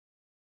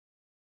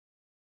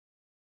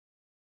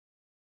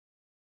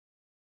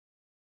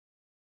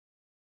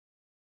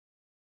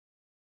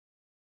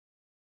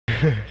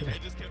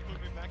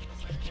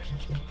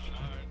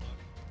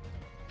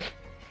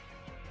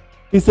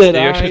He said,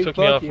 You "All actually right, took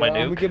me fuck off you, my I'm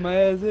gonna nuke. get my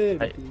ass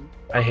in."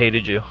 I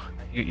hated you.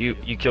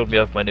 You killed me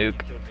off my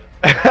nuke.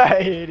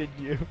 I hated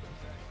you.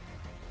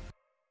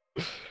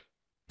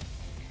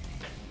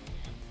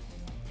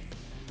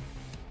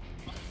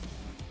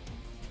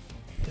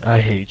 I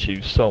hate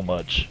you so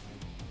much.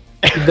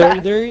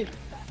 they're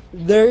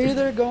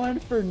either going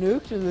for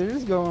nukes or they're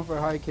just going for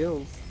high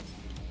kills.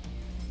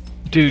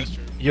 Dude,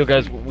 yo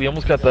guys, we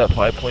almost got that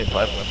 5.5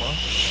 win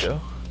loss.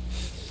 Yo.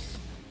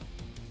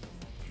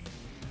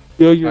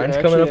 Yo, you're Mine's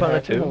actually coming up on it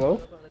hacking, too.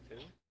 hello?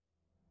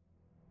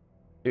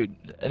 Dude,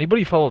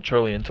 anybody follow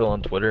Charlie Intel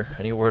on Twitter?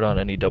 Any word on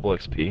any double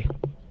XP?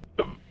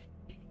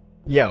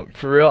 Yo,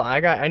 for real, I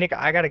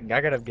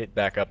gotta get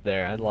back up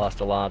there. I lost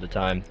a lot of the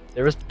time.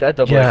 There was that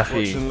double Yeah.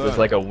 XP was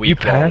like a You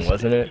week long, passed,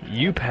 wasn't it?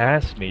 You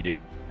passed me, dude.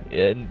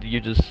 And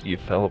you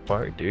fell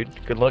apart, dude.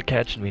 Good luck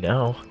catching me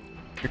now.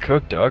 You're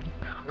cooked, dog.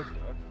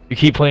 You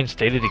keep playing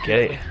State of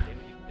Decay.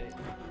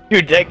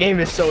 Dude, that game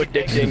is so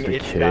addicting.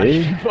 It's not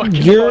Okay. fucking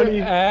You're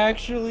funny.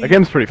 actually That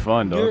game's pretty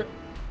fun, though.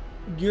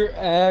 you're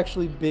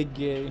actually big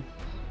gay.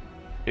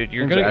 Dude,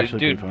 you're Game's gonna, actually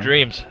dude, pretty fun.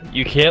 Dreams.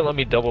 You can't let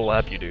me double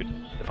lap you, dude.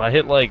 If I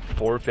hit like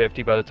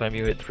 450 by the time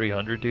you hit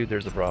 300, dude,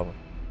 there's a problem.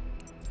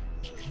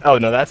 Oh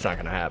no, that's not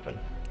gonna happen.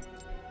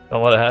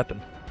 Don't let it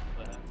happen.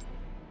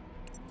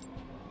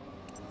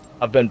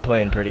 I've been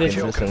playing pretty This-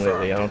 consistent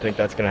lately. I don't think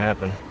that's gonna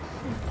happen.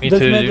 Me This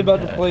too, man's dude.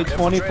 about to play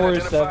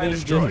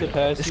 24/7 just to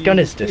pass This you. gun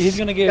is He's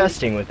gonna get.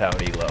 disgusting without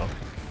elo.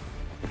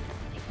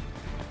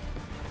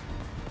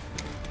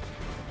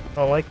 I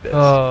don't like this.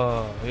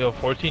 Yo,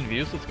 14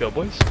 views. Let's go,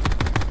 boys.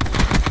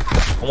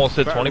 Almost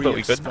hit 20, but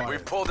we couldn't.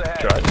 We've pulled ahead.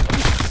 Tried.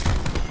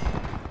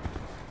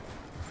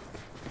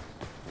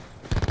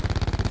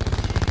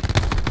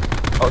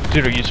 Oh,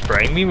 dude, are you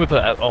spraying me with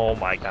a? Oh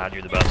my God,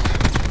 you're the best.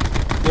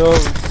 Yo,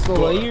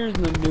 Slayer's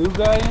the new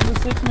guy in the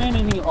 6-man,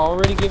 and he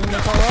already giving the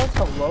call outs.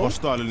 Hello?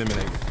 Hostile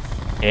eliminated.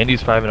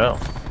 Andy's 5-0.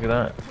 Look at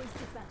that.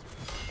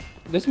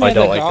 This I man's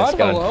don't a like god. this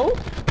gun. Hello?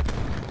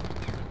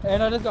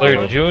 And I just Slayer,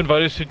 did you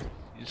invite us to?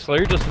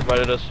 Slayer just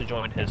invited us to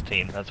join his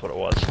team. That's what it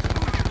was.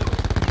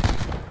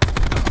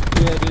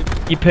 Yeah, dude.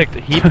 He picked.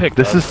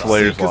 This us. is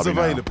Slayer's Seekers lobby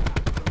now. available.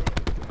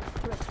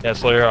 Yeah,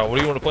 Slayer. What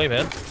do you want to play,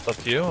 man? It's up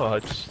to you.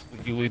 Just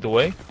you lead the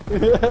way.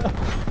 We'll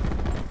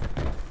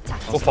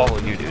follow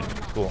you, dude.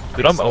 Cool.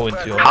 Dude, I'm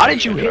 0-2. How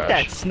did you hit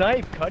that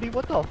snipe, Cuddy?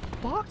 What the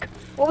fuck?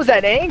 What was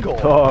that angle?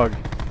 Dog.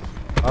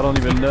 I don't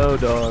even know,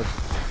 dog.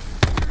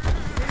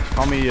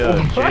 Call me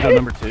Jado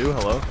number 2.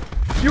 Hello.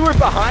 You were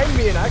behind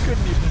me and I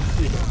couldn't even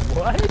see.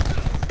 What?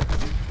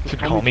 Should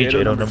call me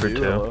Jado number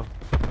 2. Hello.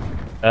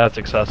 That's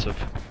excessive.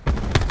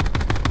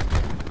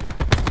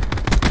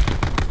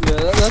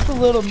 Yeah, that's a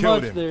little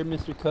Killed much him. there,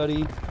 Mr.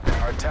 Cuddy.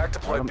 Our attack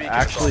deploy I'm beacon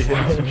actually is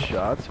hitting offline. some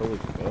shots. Holy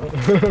fuck.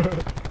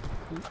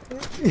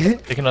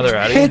 Take another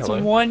Addy. Hits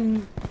Hello.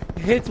 one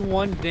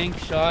dink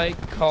shy.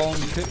 Call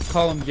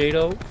him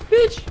Jado.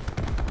 Bitch,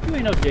 you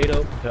ain't no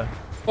Jado. Yeah.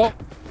 Oh,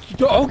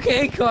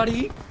 okay,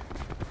 Cuddy.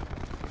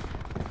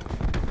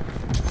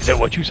 Is that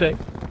what you say?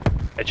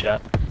 Headshot.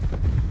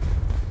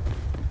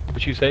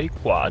 What you say?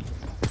 Quad.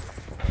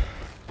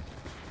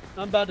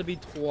 I'm about to be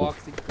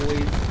toxic,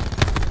 boys.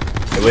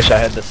 I wish I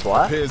had the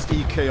SWAT. Appears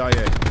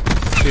EKIA.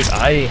 Dude,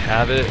 I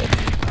have it.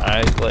 And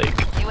I like.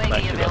 I'm UAV actually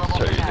about to available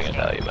start for using it tasking.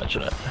 now you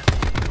mention it.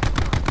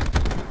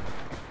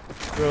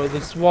 Bro,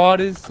 the SWAT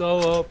is so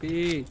OP.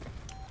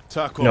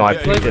 Tackle. No, I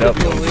It's like picked it the up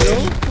from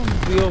Galil from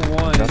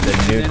BO1, Got the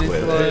nuke and with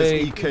it's it. like There's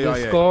the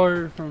EKIA.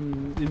 Scar from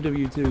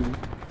MW2.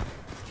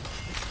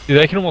 Dude,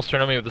 they can almost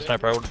turn on me with the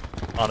sniper. I would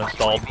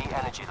uninstalled.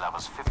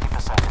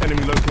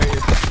 Enemy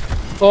located.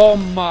 Oh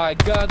my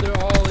god, they're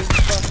all in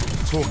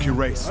fucking... Talk your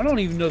race. I don't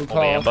even know the Oh,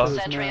 man, call. boss.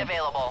 Sentry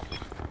available.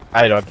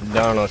 I don't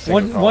know. a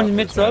single call One out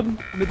mid this sub,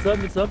 map.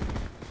 mid sub.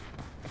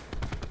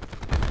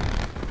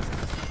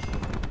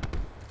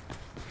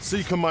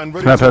 Seeker mine This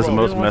ready map to has the roll.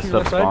 most Anyone messed watching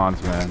up that side?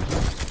 spawns, man.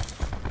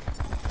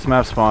 This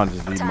map spawns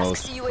is the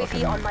most Tasks UAV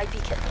fucking... on my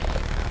beacon.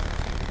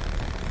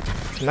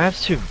 This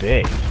map's too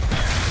big. Dude,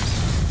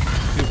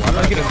 why am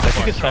I getting? I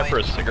think it's time for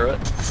a cigarette.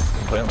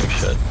 I'm playing like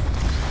shit.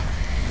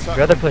 Attack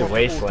rather play proper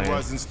Wasteland.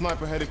 authorizing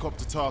sniper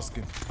helicopter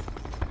tasking.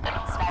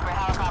 Sniper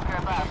helicopter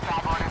above.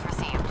 Flag orders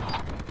received.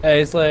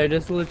 Hey Slayer,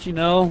 just to let you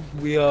know,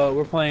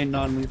 we're playing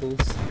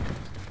non-lethals.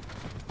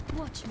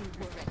 Watch me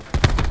work.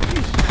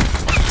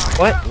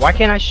 What? Why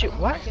can't I shoot?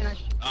 What? Attack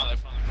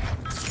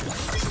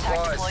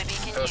deploy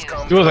beacon used.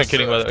 He wasn't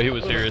kidding about it. He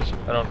was serious.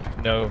 I don't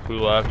know who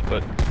laughed,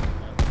 but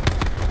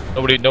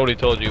nobody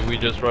told you. We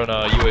just run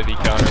a UAV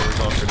counter. We're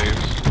going for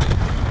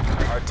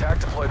nukes. Our attack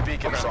deploy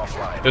beacon is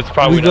offline. It's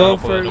probably We not go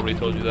helpful that for- nobody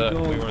told you that. we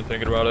go- We weren't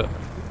thinking about it.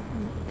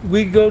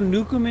 We go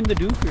nuke them into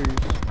dukers. We're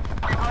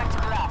going to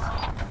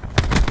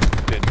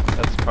blast. Dude,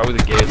 that's probably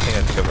the gayest thing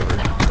I think I've ever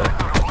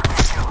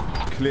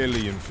said.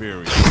 Clearly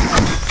inferior.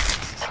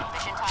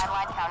 Mission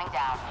timeline counting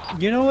down.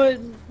 You know what?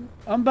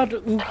 I'm about to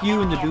ook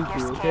you in the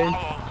duker, okay?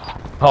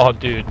 Oh,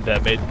 dude,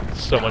 that made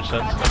so much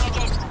sense.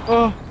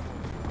 Oh.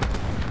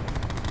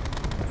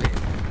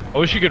 I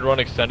wish you could run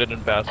extended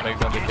and fast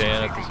makes on the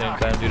KN at the same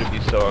time, dude. It'd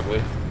be so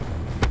ugly.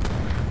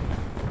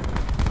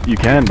 You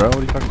can, bro. What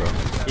are you talking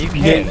about? You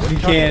can. Yeah, What are you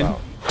talking can.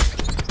 about?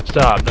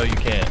 Stop. No, you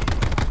can't.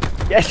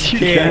 Yes, you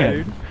Yeah, can.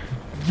 dude.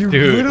 You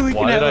Dude, literally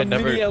can why have did I a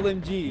never- mini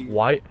LMG.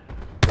 Why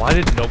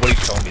did nobody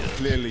tell me this?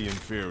 Clearly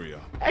inferior.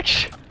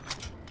 Actually,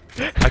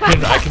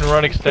 I can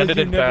run extended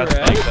you and never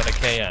fast have? makes on a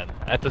KN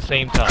at the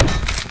same time.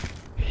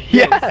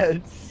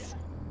 yes.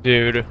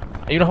 Dude,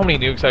 you know how many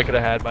nukes I could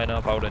have had by now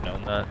if I would have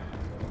known that?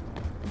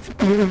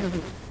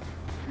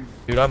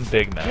 Dude, I'm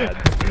big mad.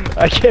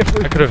 I can't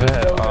believe I could have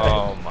had. you know that.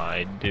 Oh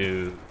my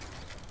dude.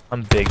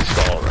 I'm big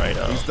salt right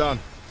now. He's done.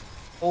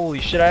 Holy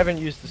shit! I haven't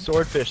used the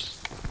swordfish.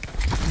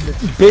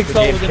 Big The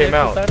salt game with an came extra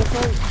out. side of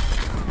salt?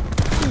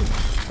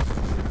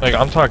 Like,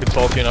 I'm talking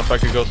salty enough I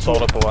could go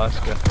salt up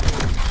Alaska.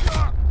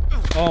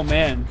 Oh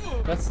man,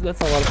 that's a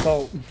lot of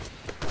salt.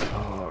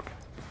 Fuck.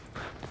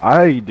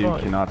 I, dude,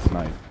 Fine. cannot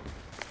snipe.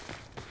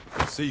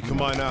 See you can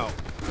mine out.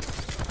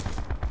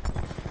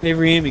 They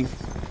re-aiming.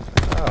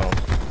 Oh.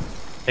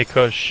 Hey,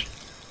 Kush.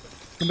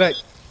 Come back.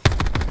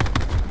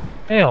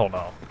 Hell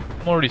no.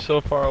 I'm already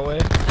so far away.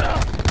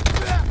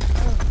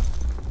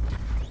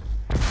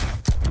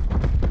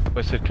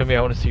 I said, come here,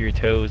 I want to see your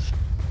toes.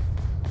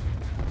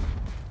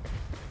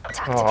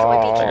 Attack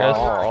deploy beacon guess.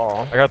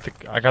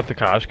 offline. I got the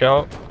Kosh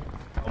Scout.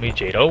 Homie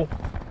Jado.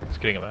 He's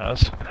getting a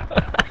mass.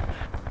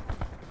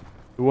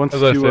 Who wants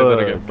As I to say that,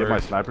 I get get my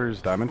burst.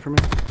 sniper's diamond from me?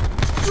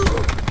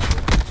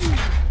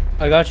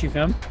 I got you,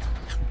 fam.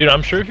 Dude,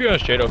 I'm sure if you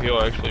ask Jado, he'll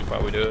actually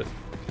probably do it.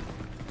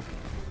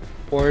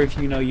 Or if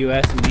you know you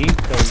asking me,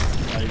 because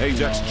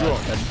Ajax drop.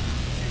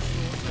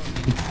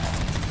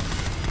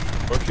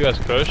 Or if you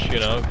ask Kush, you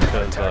know,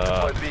 because, Attack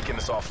deployed beacon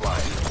is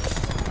offline.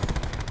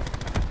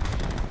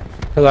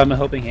 Because I'm a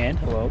helping hand.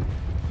 Hello.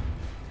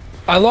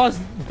 I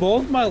lost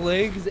both my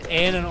legs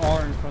and an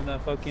arm from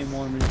that fucking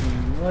war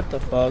machine. What the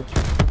fuck?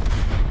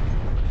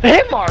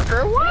 Hit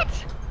marker. What?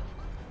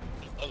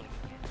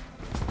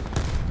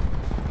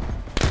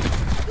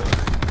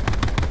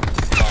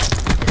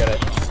 I got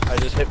it. I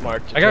just hit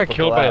marked. I got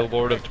killed by a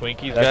Lord of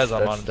Twinkies, That's- guys. I'm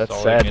that's- that's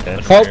uninstalling sad, it. man.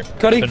 It's Help! been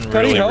Cuddy! been Cuddy,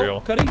 really help!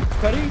 real.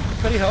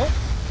 Cuddy! Help!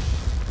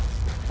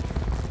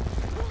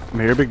 I'm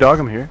here, big dog.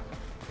 I'm here.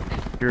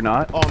 You're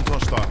not. Armed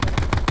hostile.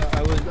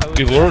 I was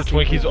Dude, Lord of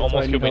secret, Twinkies that's why I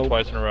almost need killed me help.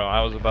 twice in a row.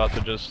 I was about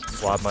to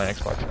just lob my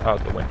Xbox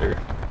out the window.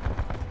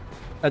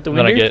 At the And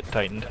then I window? get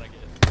tightened.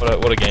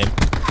 What a game.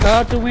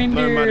 Out the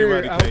window! No money Out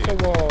eradicated.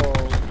 the wall!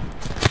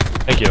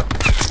 Thank you.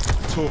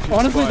 Talking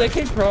Honestly, spy. that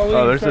kid probably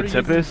Oh, there's the started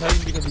using Tempest.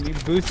 Titan because of me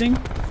boosting.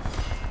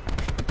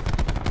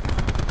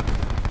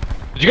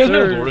 Did you guys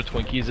know Sir. Lord of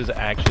Twinkies is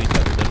actually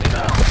better than me?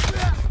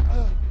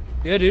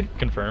 Yeah, dude.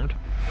 Confirmed.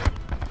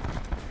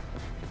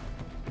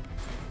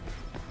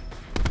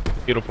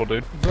 Beautiful,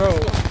 dude. Bro, I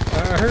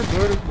heard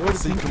Lord of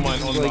See, come on,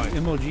 Twinkies is like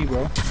online. MLG,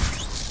 bro.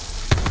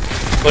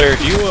 Claire,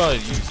 do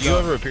you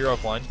ever appear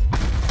offline?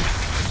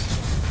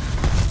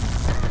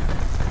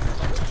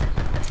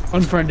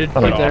 Unfriended,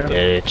 Turn right it there. off,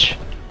 Bitch.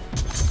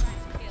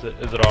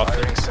 Is it often?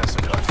 Firing sensor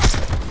gun.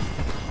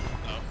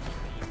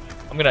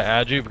 I'm gonna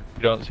add you, but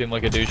you don't seem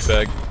like a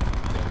douchebag.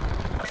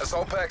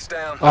 Assault packs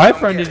down. I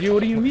friended you,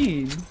 what do you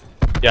mean?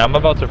 Yeah, I'm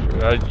about to.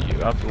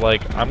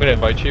 I'm gonna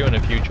invite you, and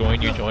if you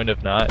join, you join.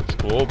 If not, it's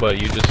cool.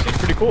 But you just seem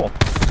pretty cool.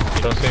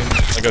 You don't seem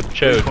like a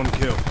chode. Recon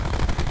kill.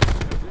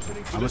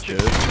 I'm a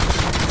chode.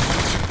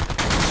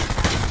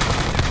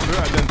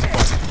 Threat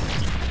identified.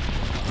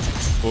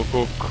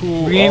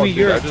 Cool. Re-aiming dude,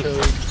 your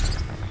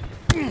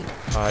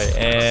I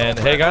and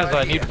hey guys,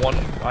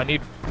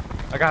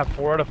 I got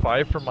 4 out of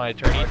 5 for my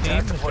attorney team.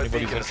 If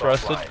anybody's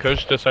interested,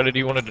 Kush decided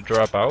he wanted to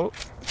drop out.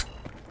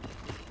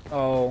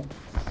 Oh.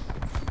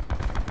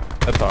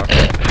 That's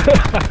awesome.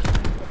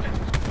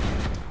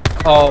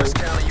 Oh.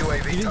 County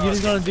UAV You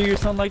just gonna do your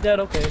son like that?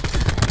 Okay.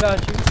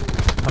 Got you.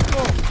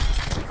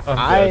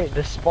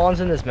 The spawns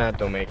in this map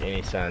don't make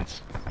any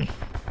sense.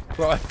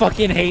 Bro, I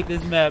fucking hate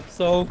this map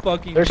so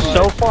fucking They're much.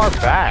 so far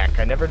back.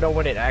 I never know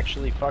when it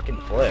actually fucking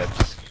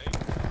flips.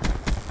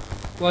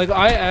 Like,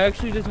 I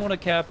actually just want to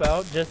cap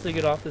out just to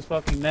get off this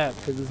fucking map,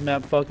 because this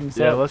map fucking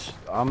sucks.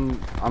 Yeah,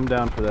 I'm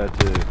down for that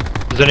too.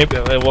 Is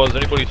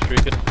anybody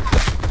streaking?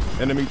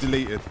 Enemy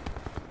deleted.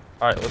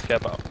 All right, let's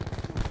cap out.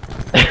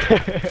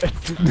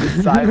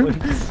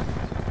 Silence.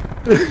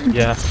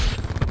 Yeah.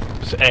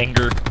 Just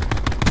anger.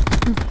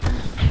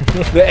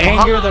 The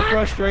anger, the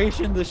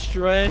frustration, the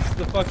stress,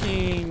 the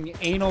fucking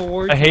anal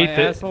warts I hate my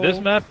this. asshole.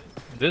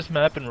 This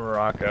map in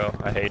Morocco.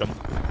 I hate them.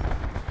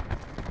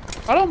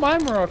 I don't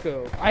mind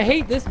Morocco. I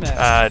hate this map.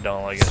 I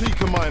don't like it.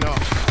 Seeker mine up.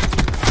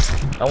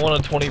 I want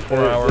a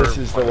 24-hour. This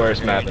is the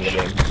worst map in the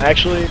game.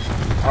 Actually,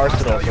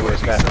 Arsenal's the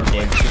worst map in the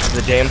game. It's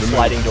the damn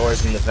sliding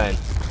doors in the vent.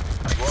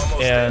 We're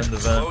almost And there. the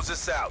vent. Close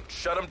this out.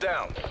 Shut them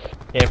down.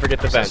 Can't forget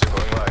the vent. Sensor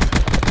going live.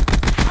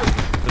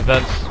 The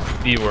vent's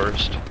the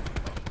worst.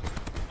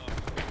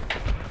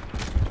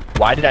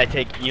 Why did I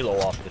take Elo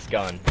off this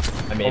gun?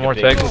 I made One more a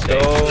big tag, let's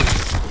mistake.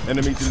 go.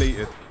 Enemy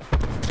deleted.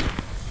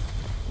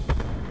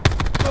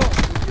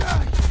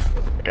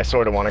 Like, I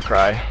sort of want to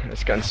cry.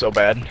 This gun's so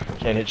bad.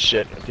 Can't hit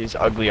shit with these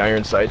ugly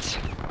iron sights.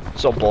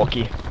 So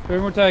bulky. 3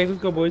 more tags.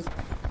 Let's go, boys.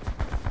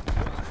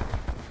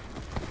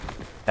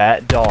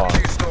 That dog.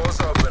 Two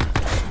stores open.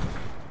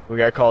 We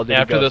got called in.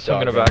 After this, I'm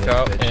gonna back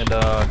out and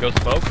go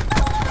smoke.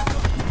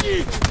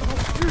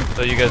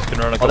 So you guys can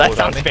run a couple Oh, that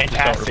without sounds me. Just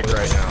don't fantastic report.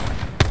 right now.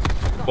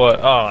 What?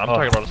 Oh, I'm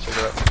talking about a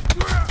cigarette.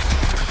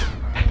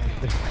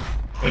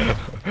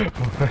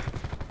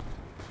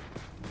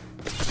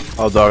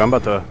 Oh, dog, I'm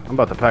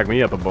about to pack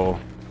me up a bowl.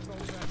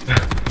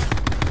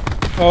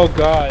 Oh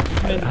god.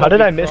 How did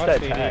I miss that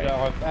tag?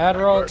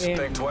 Adderall First think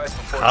and twice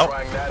before How?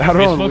 trying that.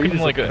 Adderall and smoking weed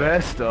is like the a-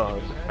 best,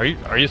 dog.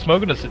 Are you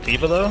smoking a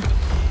sativa though?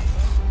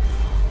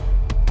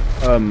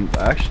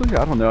 Actually,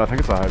 I don't know. I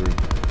think it's a hybrid.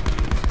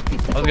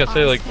 I was gonna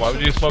say like, why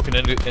would you smoke an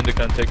indica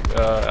and take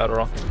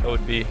Adderall? That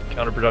would be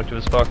counterproductive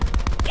as fuck.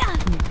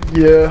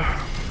 Yeah.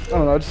 I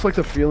don't know. I just like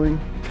the feeling.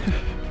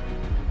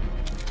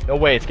 No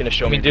way it's gonna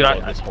show I mean, me dude,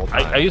 reload this whole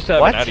time. I used to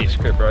have What? an Addy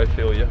script, bro. I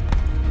feel you.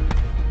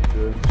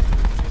 Good.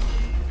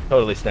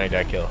 Totally snagged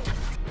that kill.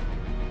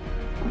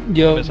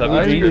 yo, Miss Evans,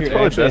 I think Eugene, it's you're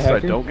probably actually a best I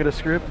hacker? don't get a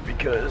script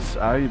because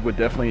I would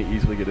definitely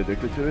easily get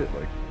addicted to it.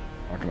 Like,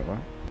 not gonna lie.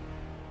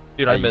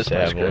 Dude, I used miss to my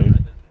have script.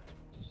 one.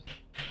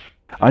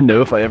 I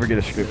know if I ever get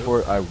a script for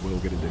it, I will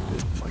get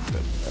addicted. Like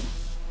that.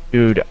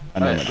 Dude, I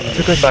know. it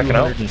took like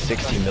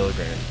 260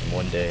 milligrams in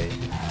one day.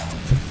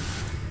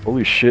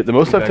 Holy shit! The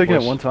most Two I've taken at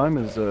backwards. one time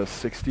is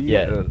 60.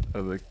 Yeah.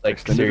 Of Like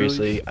extended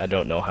seriously, release. I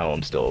don't know how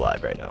I'm still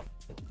alive right now.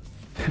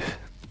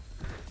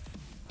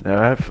 Yeah,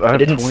 I have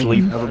didn't 20,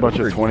 sleep I have a bunch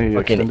for of 20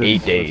 fucking extended,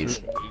 8 so days.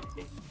 that's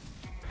it.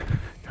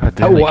 God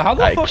damn. Oh, how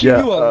the I- fuck yeah,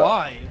 are you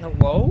alive?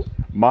 Hello?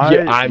 My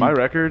Yeah, I'm- my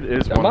record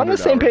is. I'm on the 100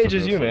 same hours page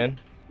of as no you, sleep.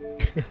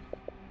 man.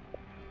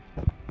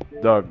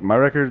 Dog, my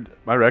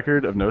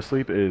record of no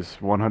sleep is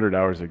 100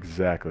 hours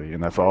exactly,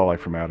 and that's all like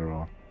from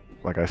Adderall.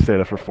 Like I stayed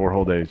up for 4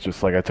 whole days,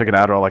 just like I took an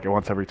Adderall like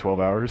once every 12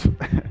 hours.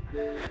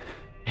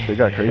 They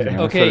got crazy. Man.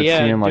 I Okay, started yeah,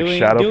 seeing like doing,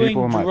 shadow doing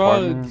people in my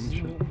drugs. apartment. and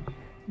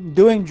shit.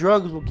 Doing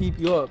drugs will keep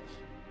you up.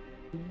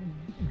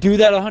 Do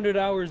that 100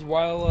 hours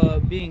while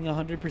being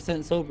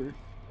 100% sober.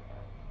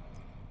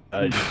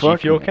 G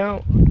Fuck fuel no.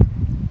 count?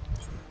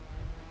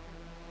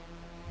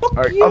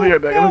 Alright, I'll be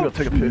right back. I'm gonna go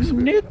take a piss.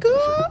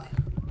 Nigga!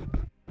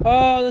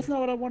 Oh, that's not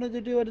what I wanted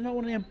to do. I did not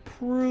want to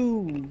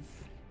improve.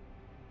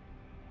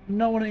 I did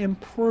not want to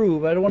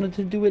improve. I wanted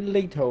to do it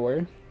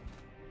later.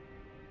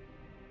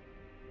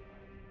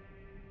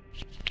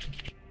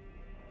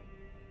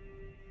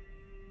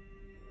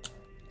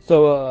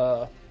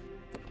 So,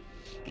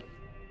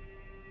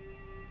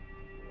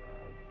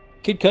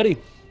 Kid Cudi,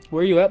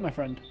 where are you at, my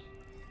friend?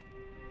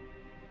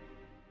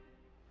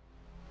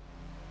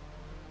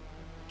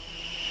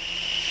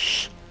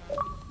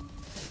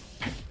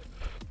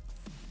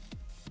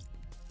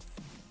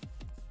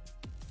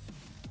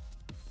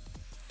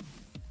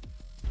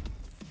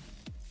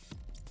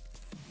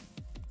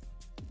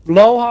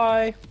 Low,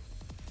 high.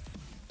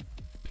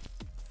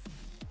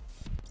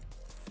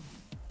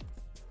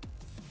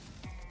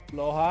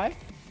 Low, high.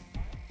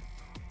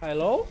 High,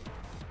 low.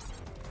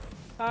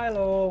 High,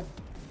 low.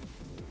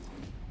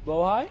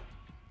 Low, high.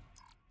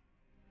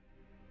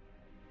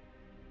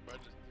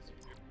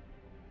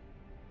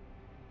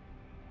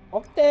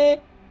 Okay.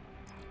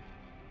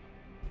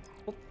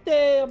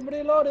 Okay, I'm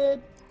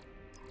reloaded.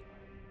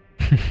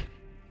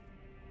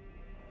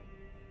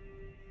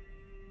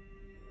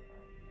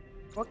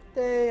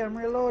 Okay, I'm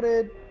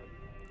reloaded.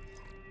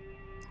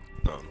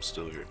 No, I'm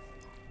still here.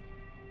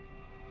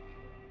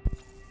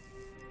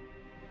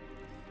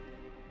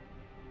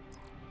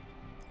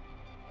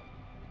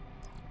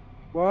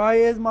 Why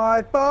is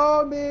my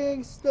phone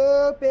being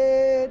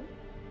stupid?